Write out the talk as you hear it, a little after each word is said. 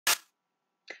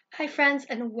Hi friends,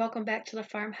 and welcome back to the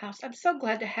farmhouse. I'm so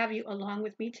glad to have you along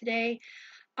with me today.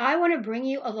 I want to bring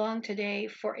you along today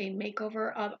for a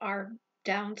makeover of our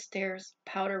downstairs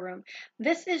powder room.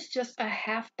 This is just a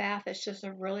half bath. It's just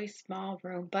a really small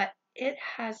room, but it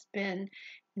has been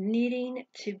needing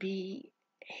to be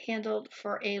handled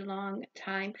for a long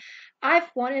time. I've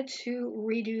wanted to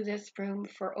redo this room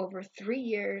for over 3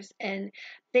 years, and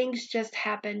things just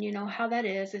happen. You know how that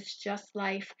is. It's just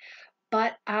life,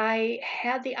 but I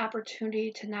had the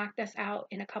opportunity to knock this out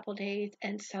in a couple days,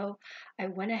 and so I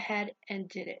went ahead and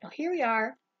did it. Now, here we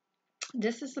are.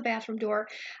 This is the bathroom door.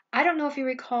 I don't know if you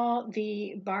recall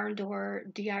the barn door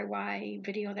DIY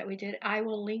video that we did. I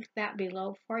will link that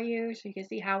below for you so you can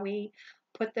see how we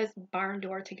put this barn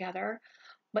door together.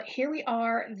 But here we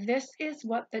are. This is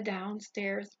what the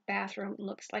downstairs bathroom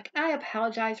looks like. I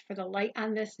apologize for the light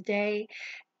on this day.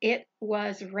 It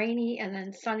was rainy and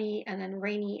then sunny and then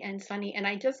rainy and sunny, and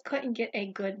I just couldn't get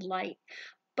a good light.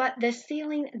 But the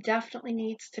ceiling definitely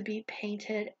needs to be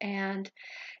painted, and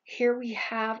here we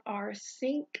have our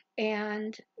sink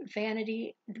and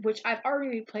vanity, which I've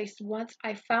already replaced once.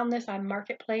 I found this on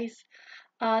Marketplace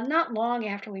not long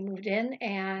after we moved in,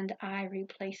 and I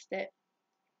replaced it.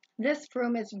 This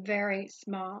room is very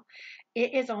small.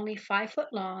 It is only 5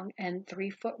 foot long and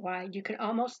 3 foot wide. You can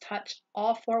almost touch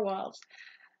all four walls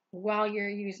while you're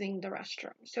using the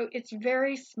restroom. So it's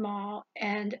very small,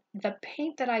 and the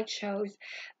paint that I chose,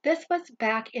 this was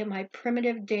back in my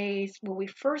primitive days. When we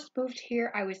first moved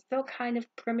here, I was still kind of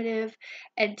primitive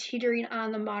and teetering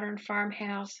on the modern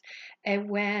farmhouse. And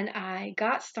when I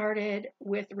got started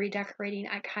with redecorating,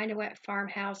 I kind of went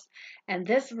farmhouse, and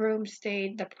this room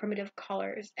stayed the primitive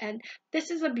colors. And this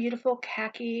is a beautiful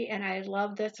khaki, and I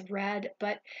love this red,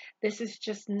 but this is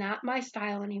just not my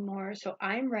style anymore. So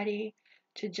I'm ready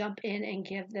to jump in and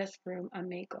give this room a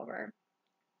makeover.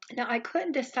 Now, I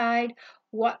couldn't decide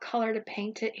what color to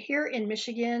paint it. Here in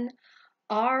Michigan,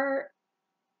 our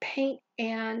paint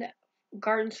and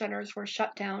garden centers were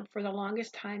shut down for the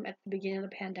longest time at the beginning of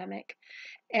the pandemic.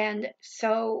 And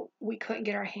so we couldn't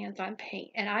get our hands on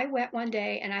paint. And I went one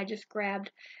day and I just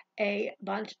grabbed a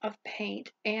bunch of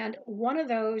paint, and one of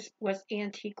those was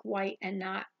antique white and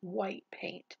not white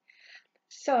paint.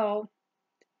 So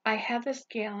I have this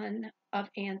gallon of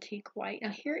antique white. Now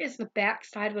here is the back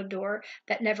side of the door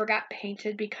that never got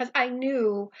painted because I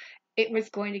knew it was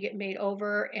going to get made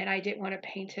over, and I didn't want to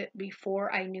paint it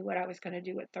before I knew what I was going to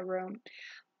do with the room.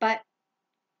 But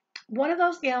one of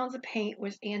those gallons of paint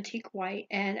was antique white,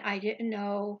 and I didn't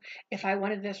know if I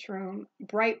wanted this room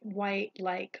bright white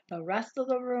like the rest of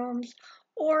the rooms,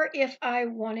 or if I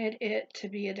wanted it to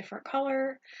be a different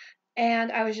color.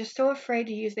 And I was just so afraid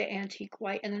to use the antique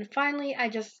white. And then finally, I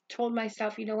just told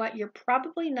myself, you know what? You're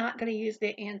probably not going to use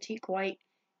the antique white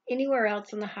anywhere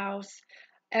else in the house.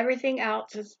 Everything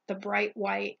else is the bright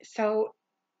white. So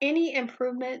any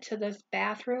improvement to this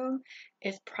bathroom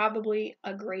is probably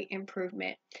a great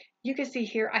improvement. You can see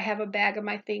here I have a bag of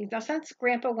my things. Now, since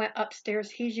Grandpa went upstairs,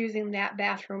 he's using that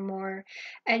bathroom more.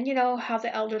 And you know how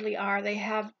the elderly are. They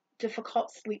have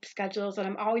difficult sleep schedules, and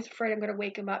I'm always afraid I'm going to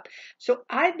wake them up. So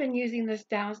I've been using this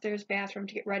downstairs bathroom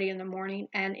to get ready in the morning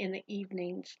and in the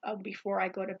evenings before I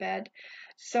go to bed.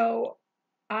 So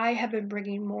I have been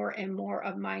bringing more and more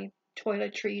of my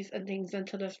toiletries and things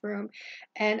into this room,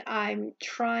 and I'm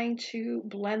trying to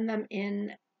blend them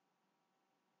in,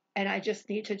 and I just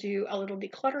need to do a little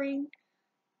decluttering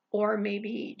or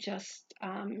maybe just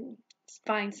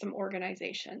find some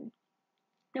organization.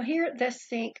 Now here at this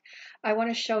sink, I want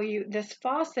to show you this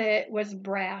faucet was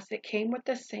brass. It came with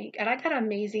the sink, and I got an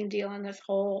amazing deal on this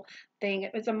whole thing.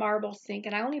 It was a marble sink,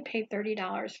 and I only paid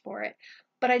 $30 for it.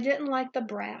 But I didn't like the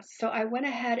brass, so I went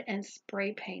ahead and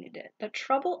spray painted it. The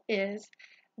trouble is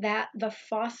that the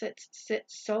faucets sit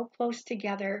so close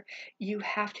together, you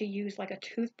have to use like a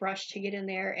toothbrush to get in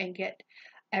there and get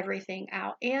everything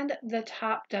out. And the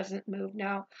top doesn't move.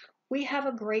 Now, we have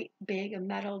a great big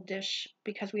metal dish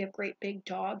because we have great big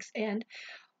dogs, and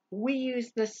we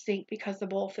use the sink because the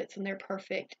bowl fits in there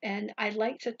perfect. And I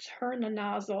like to turn the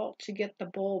nozzle to get the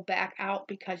bowl back out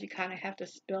because you kind of have to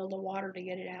spill the water to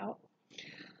get it out.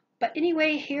 But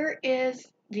anyway, here is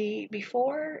the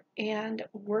before, and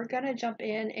we're going to jump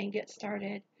in and get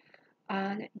started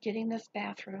on getting this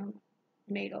bathroom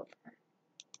made over.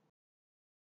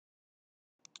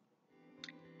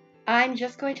 I'm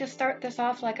just going to start this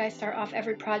off like I start off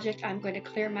every project. I'm going to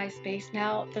clear my space.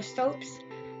 Now, the soaps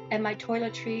and my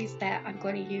toiletries that I'm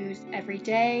going to use every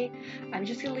day, I'm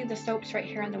just going to leave the soaps right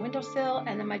here on the windowsill,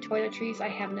 and then my toiletries I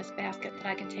have in this basket that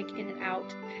I can take in and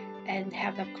out and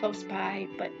have them close by,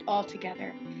 but all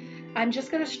together. I'm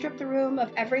just going to strip the room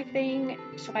of everything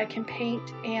so I can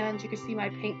paint, and you can see my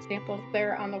paint samples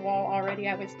there on the wall already.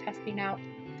 I was testing out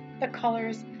the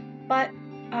colors, but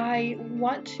I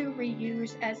want to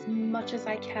reuse as much as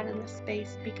I can in the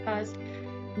space, because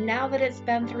now that it's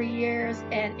been 3 years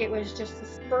and it was just a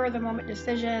spur of the moment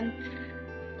decision,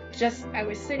 I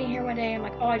was sitting here one day, I'm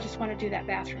like, oh, I just want to do that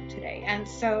bathroom today. And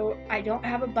so I don't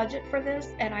have a budget for this,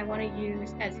 and I want to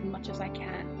use as much as I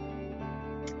can.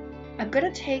 I'm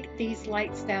going to take these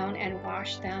lights down and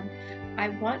wash them. I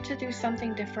want to do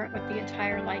something different with the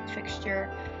entire light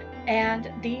fixture.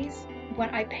 And these,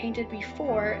 when I painted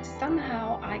before,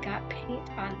 somehow I got paint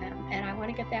on them, and I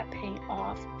want to get that paint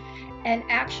off. And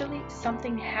actually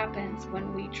something happens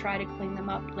when we try to clean them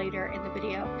up later in the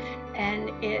video, and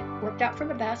it worked out for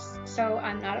the best, so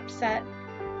I'm not upset.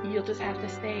 You'll just have to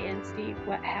stay and see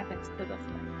what happens to this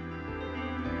one.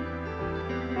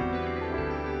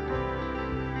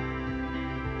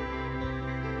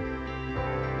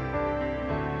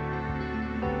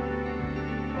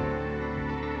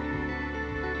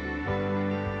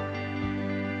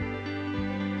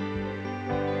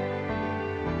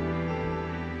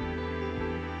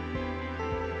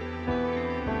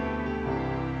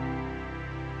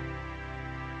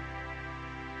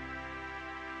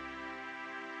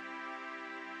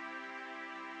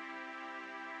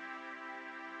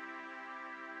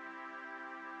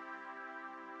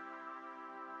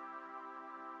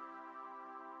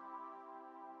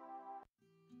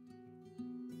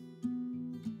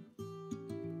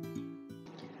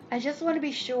 I just want to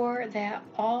be sure that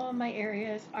all my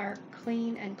areas are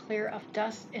clean and clear of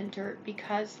dust and dirt,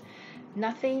 because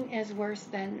nothing is worse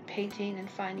than painting and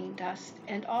finding dust.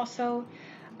 And also,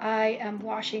 I am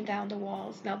washing down the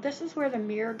walls. Now this is where the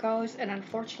mirror goes, and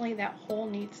unfortunately that hole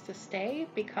needs to stay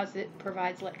because it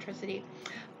provides electricity.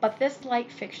 But this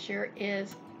light fixture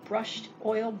is brushed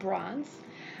oil bronze.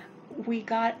 We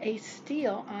got a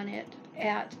steal on it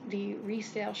at the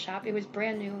resale shop. It was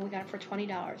brand new and we got it for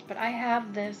 $20. But I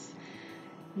have this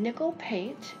nickel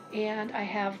paint, and I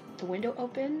have the window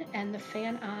open and the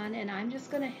fan on, and I'm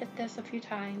just going to hit this a few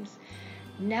times.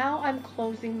 Now I'm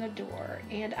closing the door,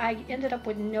 and I ended up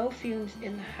with no fumes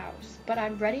in the house, but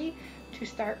I'm ready to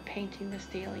start painting the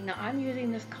ceiling. Now I'm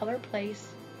using this Color Place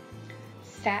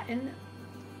satin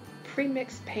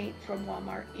pre-mixed paint from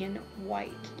Walmart in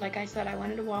white. Like I said, I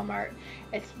went into Walmart.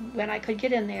 It's when I could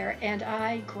get in there, and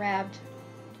I grabbed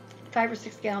 5 or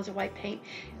 6 gallons of white paint.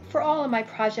 For all of my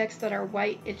projects that are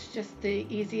white, it's just the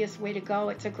easiest way to go.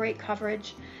 It's a great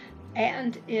coverage,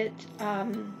 and it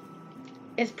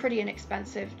is pretty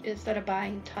inexpensive instead of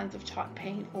buying tons of chalk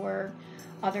paint or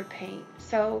other paint.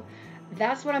 So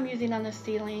that's what I'm using on the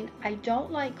ceiling. I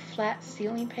don't like flat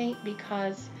ceiling paint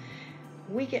because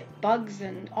we get bugs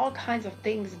and all kinds of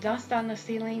things, dust on the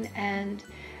ceiling, and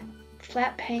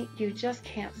flat paint, you just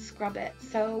can't scrub it.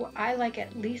 So I like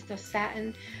at least a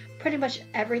satin. Pretty much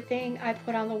everything I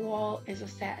put on the wall is a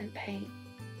satin paint.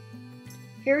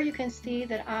 Here you can see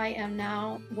that I am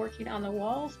now working on the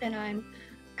walls, and I'm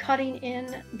cutting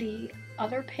in the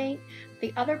other paint.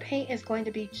 The other paint is going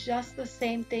to be just the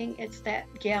same thing. It's that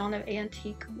gallon of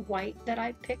antique white that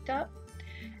I picked up,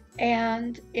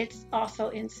 and it's also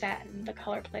in satin, the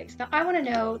Color Place. Now I want to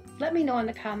know, let me know in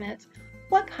the comments,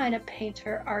 what kind of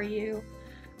painter are you?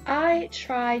 I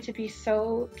try to be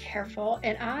so careful,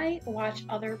 and I watch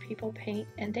other people paint,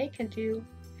 and they can do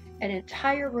an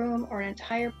entire room or an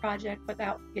entire project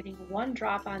without getting one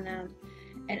drop on them.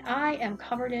 And I am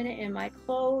covered in it, in my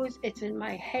clothes, it's in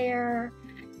my hair,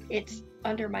 it's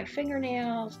under my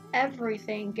fingernails.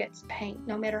 Everything gets paint.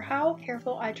 No matter how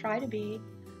careful I try to be,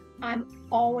 I'm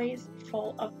always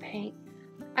full of paint.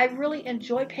 I really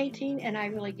enjoy painting, and I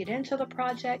really get into the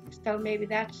project, so maybe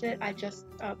that's it. I just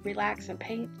relax and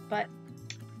paint, but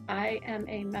I am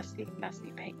a messy,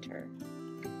 messy painter.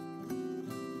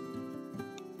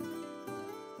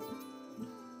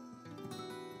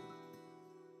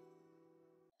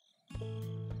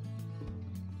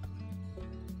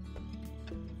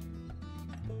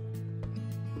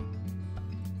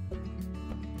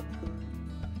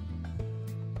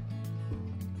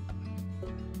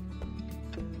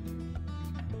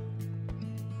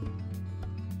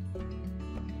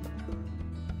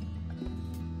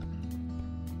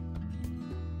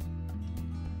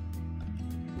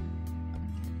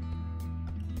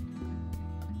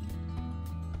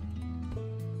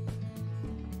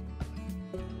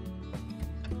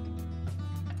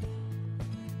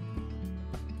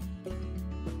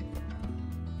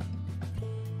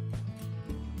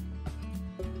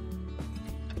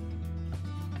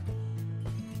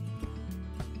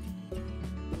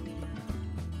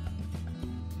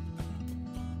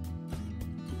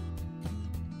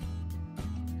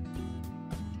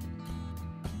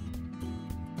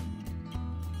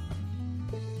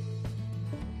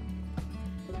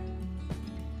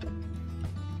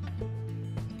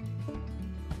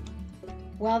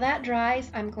 While that dries,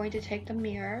 I'm going to take the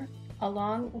mirror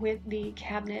along with the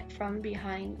cabinet from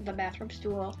behind the bathroom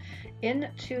stool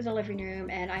into the living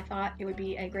room, and I thought it would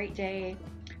be a great day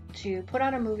to put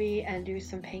on a movie and do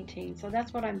some painting. So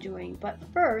that's what I'm doing. But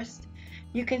first,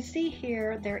 you can see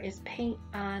here there is paint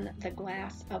on the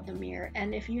glass of the mirror,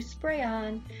 and if you spray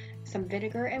on some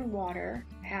vinegar and water,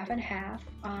 half and half,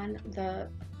 on the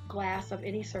glass of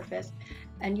any surface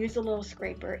and use a little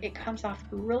scraper, it comes off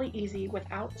really easy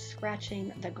without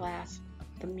scratching the glass,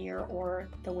 the mirror, or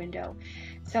the window.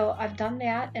 So I've done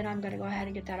that, and I'm going to go ahead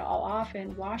and get that all off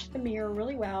and wash the mirror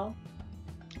really well,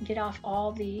 get off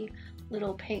all the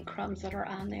little paint crumbs that are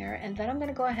on there, and then I'm going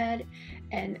to go ahead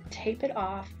and tape it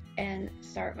off and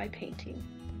start my painting.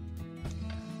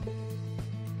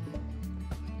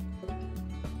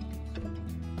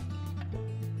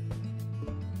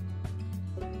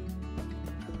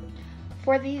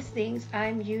 For these things,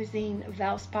 I'm using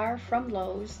Valspar from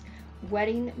Lowe's.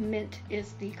 Wedding Mint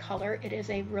is the color. It is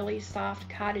a really soft,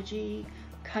 cottagey,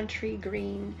 country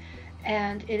green,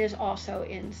 and it is also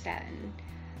in satin.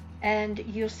 And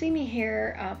you'll see me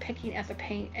here picking at the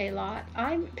paint a lot.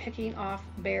 I'm picking off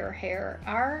bear hair.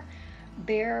 Our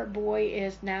bear boy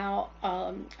is now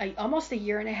almost a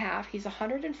year and a half. He's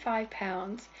 105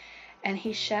 pounds, and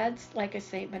he sheds like a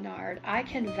Saint Bernard. I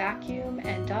can vacuum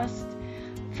and dust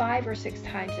 5 or 6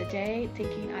 times a day,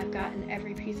 thinking I've gotten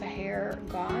every piece of hair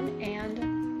gone,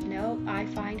 and no, I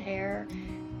find hair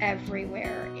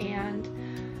everywhere. And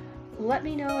let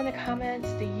me know in the comments,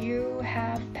 do you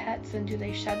have pets and do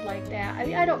they shed like that? I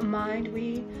mean, I don't mind.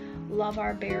 We love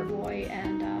our bear boy,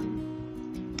 and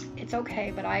it's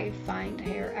okay, but I find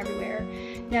hair everywhere.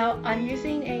 Now, I'm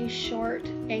using a short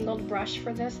angled brush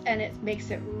for this, and it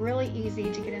makes it really easy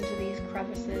to get into these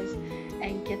crevices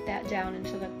and get that down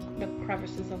into the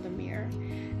crevices of the mirror.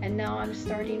 And now I'm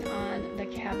starting on the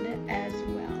cabinet as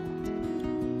well.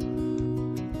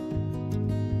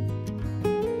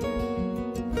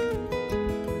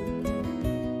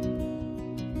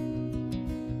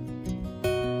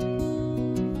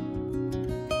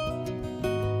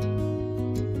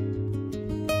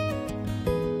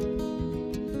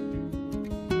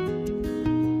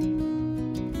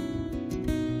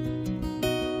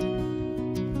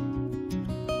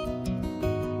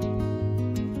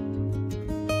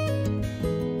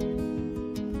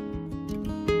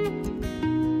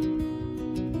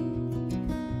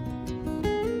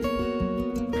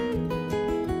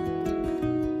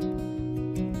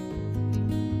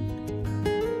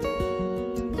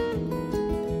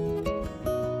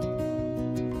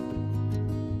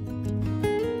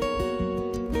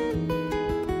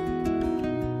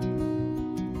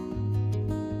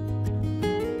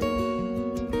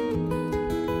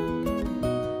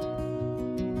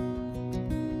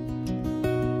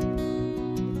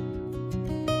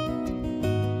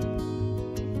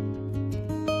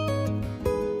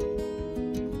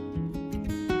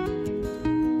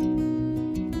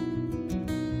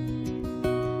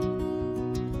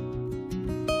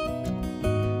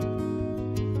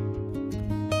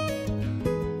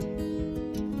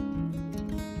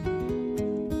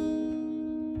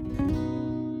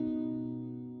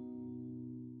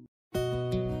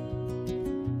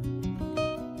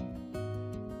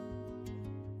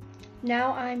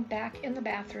 Now I'm back in the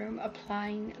bathroom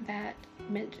applying that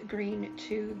mint green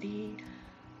to the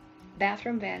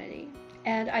bathroom vanity.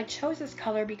 And I chose this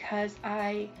color because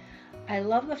I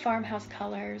love the farmhouse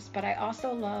colors, but I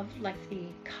also love like the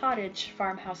cottage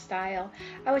farmhouse style.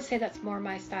 I would say that's more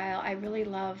my style. I really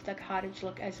love the cottage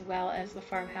look as well as the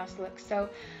farmhouse look. So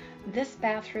this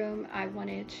bathroom, I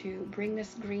wanted to bring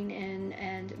this green in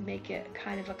and make it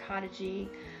kind of a cottagey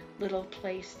little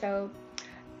place. So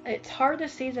it's hard to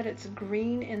see that it's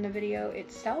green in the video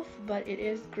itself, but it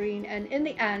is green, and in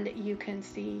the end you can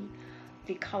see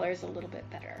the colors a little bit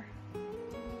better.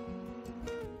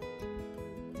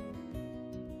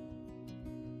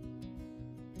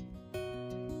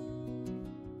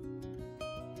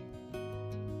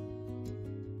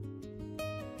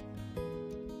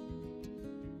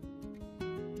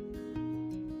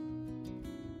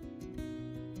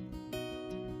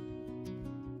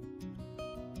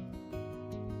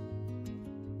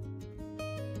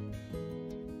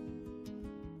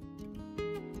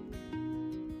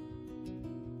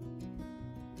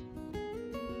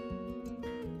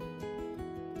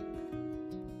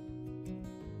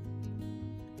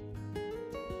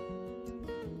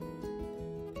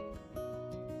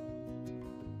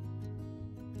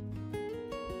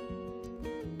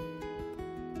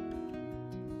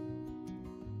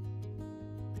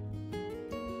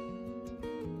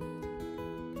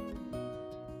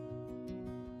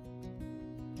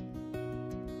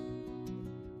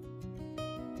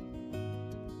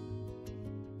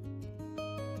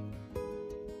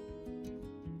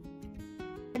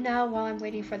 And now while I'm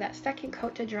waiting for that second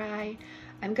coat to dry,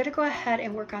 I'm going to go ahead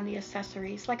and work on the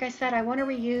accessories. Like I said, I want to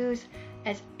reuse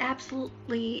as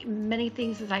absolutely many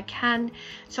things as I can.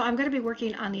 So I'm going to be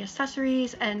working on the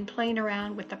accessories and playing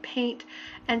around with the paint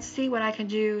and see what I can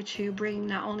do to bring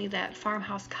not only that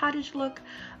farmhouse cottage look,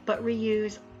 but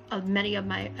reuse many of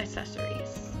my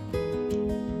accessories.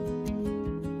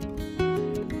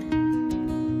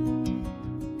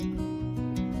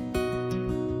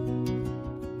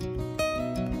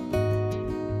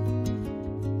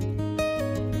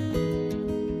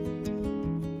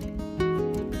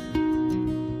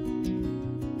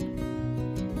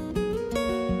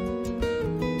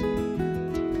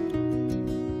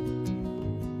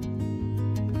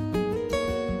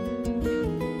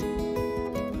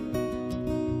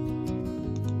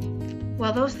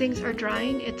 While those things are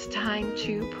drying, it's time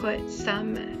to put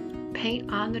some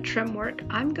paint on the trim work.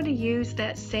 I'm going to use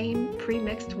that same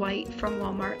pre-mixed white from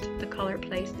Walmart, the color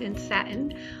placed in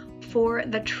satin, for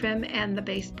the trim and the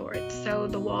baseboards. So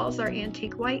the walls are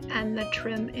antique white and the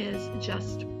trim is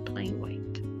just plain white.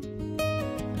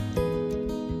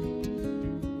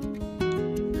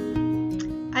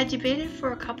 I debated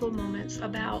for a couple of moments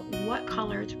about what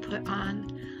color to put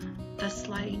on the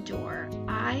sliding door.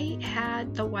 I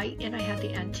had the white and I had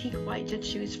the antique white to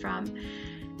choose from,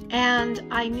 and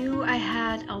I knew I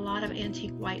had a lot of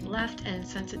antique white left, and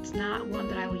since it's not one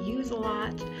that I will use a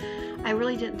lot, I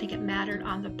really didn't think it mattered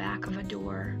on the back of a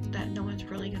door that no one's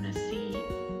really going to see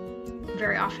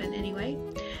very often anyway.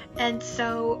 And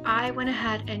so I went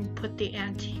ahead and put the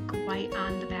antique white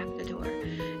on the back of the door.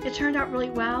 It turned out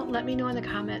really well. Let me know in the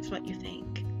comments what you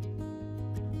think.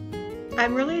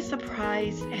 I'm really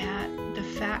surprised at the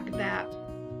fact that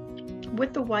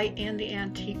with the white and the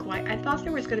antique white, I thought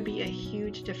there was going to be a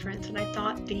huge difference, and I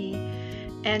thought the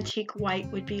antique white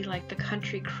would be like the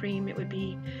country cream. It would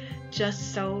be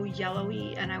just so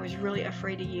yellowy, and I was really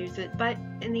afraid to use it. But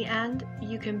in the end,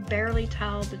 you can barely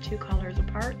tell the two colors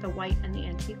apart, the white and the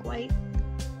antique white.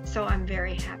 So I'm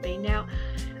very happy. Now,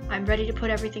 I'm ready to put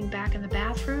everything back in the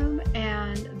bathroom,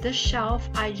 and this shelf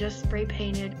I just spray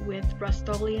painted with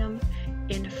Rust-Oleum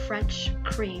in French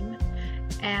cream,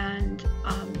 and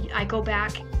I go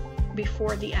back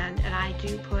before the end and I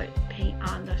do put paint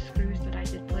on the screws that I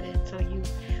did put in, so you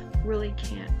really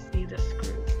can't see the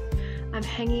screws. I'm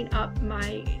hanging up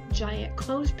my giant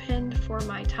clothespin for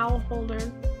my towel holder.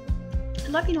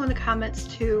 Let me know in the comments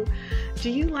too, do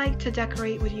you like to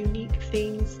decorate with unique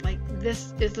things? Like,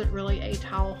 this isn't really a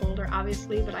towel holder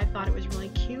obviously, but I thought it was really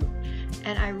cute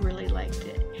and I really liked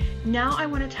it. Now I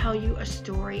want to tell you a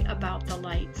story about the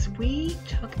lights. We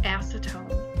took acetone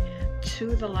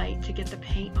to the light to get the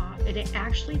paint off, and it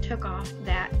actually took off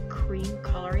that cream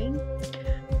coloring,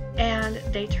 and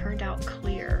they turned out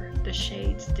clear, the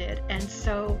shades did. And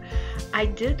so I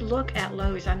did look at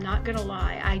Lowe's, I'm not gonna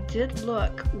lie, I did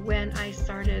look when I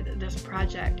started this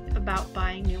project about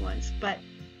buying new ones, but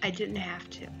I didn't have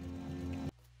to.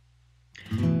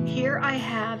 Here I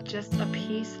have just a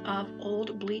piece of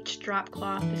old bleached drop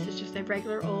cloth. This is just a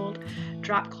regular old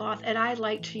drop cloth, and I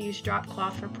like to use drop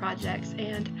cloth for projects,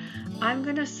 and I'm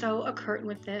gonna sew a curtain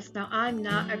with this. Now, I'm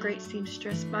not a great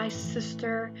seamstress. My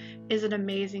sister is an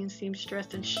amazing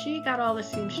seamstress, and she got all the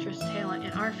seamstress talent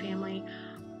in our family,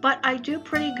 but I do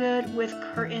pretty good with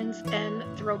curtains and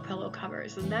throw pillow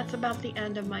covers, and that's about the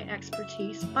end of my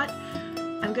expertise, but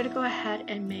I'm gonna go ahead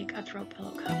and make a throw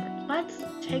pillow cover. Let's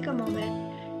take a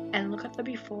moment and look at the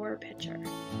before picture.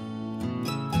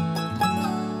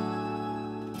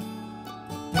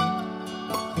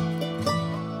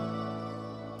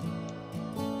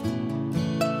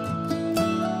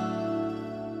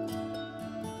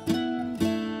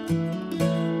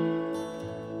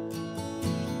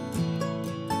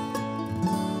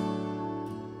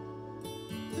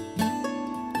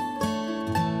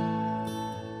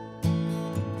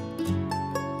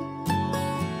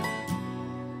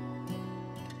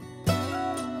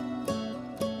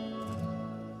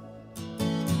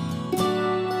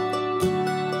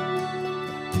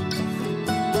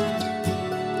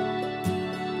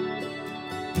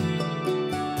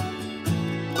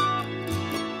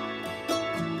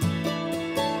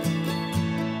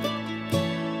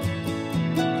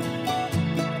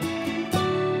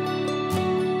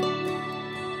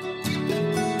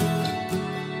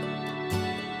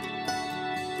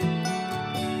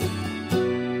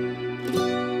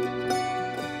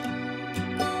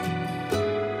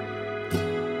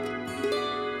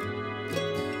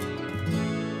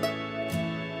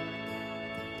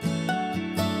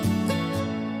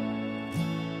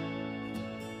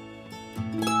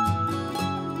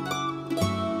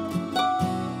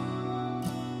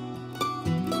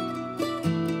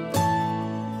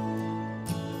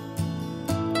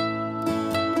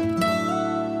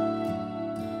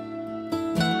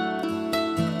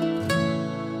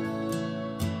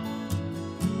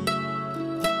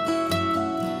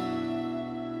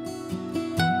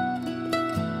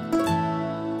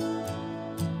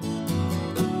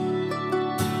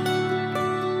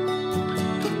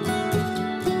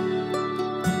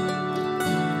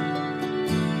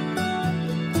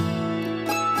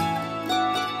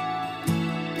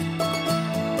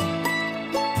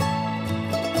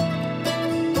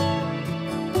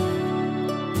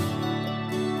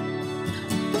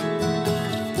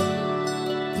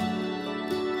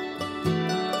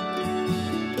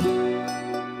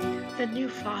 The new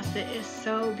faucet is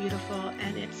so beautiful,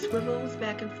 and it swivels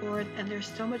back and forth, and there's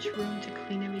so much room to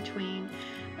clean in between.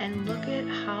 And look at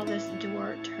how this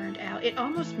door turned out. It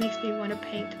almost makes me want to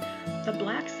paint the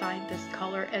black side this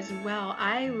color as well.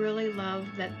 I really love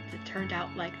that it turned out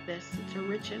like this. It's a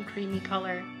rich and creamy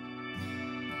color.